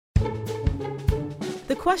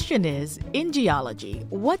The question is, in geology,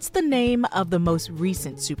 what's the name of the most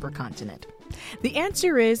recent supercontinent? The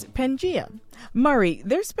answer is Pangaea. Murray,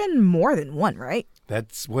 there's been more than one, right?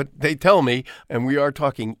 That's what they tell me, and we are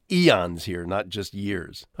talking eons here, not just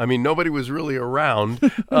years. I mean, nobody was really around.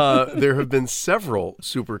 There have been several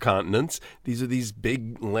supercontinents. These are these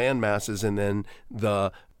big land masses, and then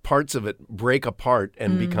the parts of it break apart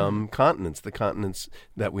and become continents, the continents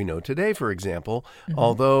that we know today, for example.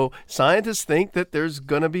 Although scientists think that there's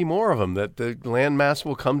going to be more of them, that the landmass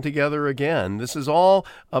will come together again. This is all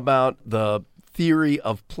about the theory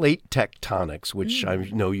of plate tectonics, which I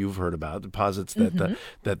know you've heard about. It posits that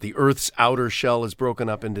the Earth's outer shell is broken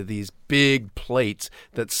up into these big plates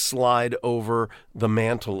that slide over the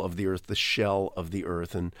mantle of the Earth, the shell of the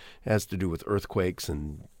Earth, and has to do with earthquakes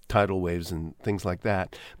and tidal waves and things like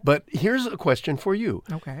that. But here's a question for you.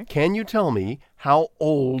 Okay. Can you tell me how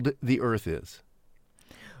old the Earth is?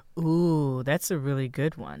 Ooh, that's a really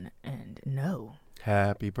good one. And no.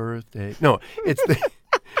 Happy birthday. No, it's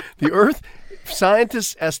the Earth.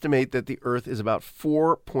 Scientists estimate that the Earth is about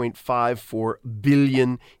 4.54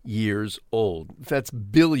 billion years old. That's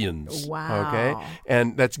billions. Wow. Okay?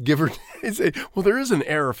 And that's give or take. Well, there is an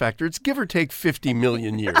error factor. It's give or take 50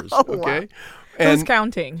 million years. Oh, okay? wow. And who's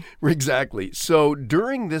counting? Exactly. So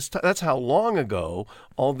during this time, that's how long ago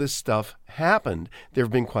all this stuff happened. There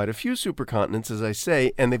have been quite a few supercontinents, as I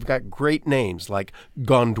say, and they've got great names like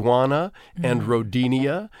Gondwana and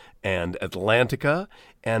Rodinia and Atlantica,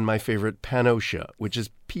 and my favorite, Pannotia, which is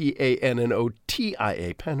Pannotia,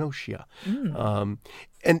 Pannotia.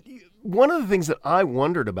 And one of the things that I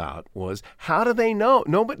wondered about was, how do they know?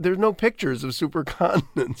 There's no pictures of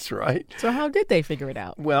supercontinents, right? So how did they figure it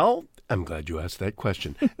out? Well, I'm glad you asked that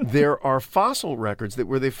question. There are fossil records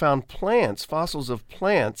where they found fossils of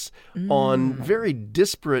plants on very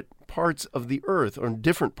disparate parts of the Earth, or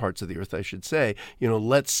different parts of the Earth, I should say.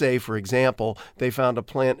 Let's say, for example, they found a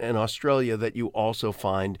plant in Australia that you also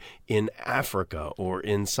find in Africa or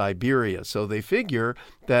in Siberia. So they figure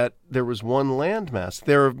that there was one landmass.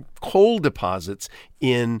 There are coal deposits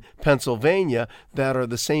in Pennsylvania that are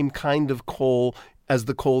the same kind of coal as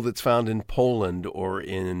the coal that's found in Poland or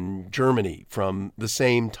in Germany from the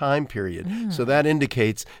same time period. So that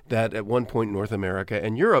indicates that at one point North America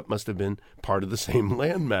and Europe must have been part of the same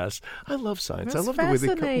landmass. I love science. That's I love the way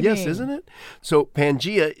they come. Yes, isn't it? So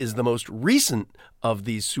Pangaea is the most recent of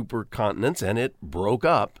these supercontinents, and it broke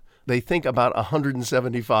up, they think, about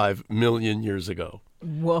 175 million years ago.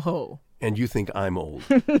 Whoa. And you think I'm old.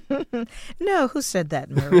 No, who said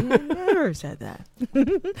that, Murray? I never said that.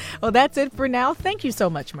 Well, that's it for now. Thank you so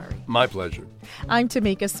much, Murray. My pleasure. I'm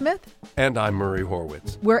Tamika Smith. And I'm Murray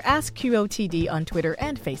Horwitz. We're Ask QOTD on Twitter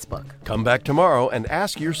and Facebook. Come back tomorrow and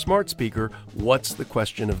ask your smart speaker, what's the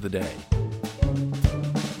question of the day?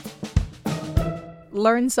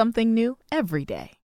 Learn something new every day.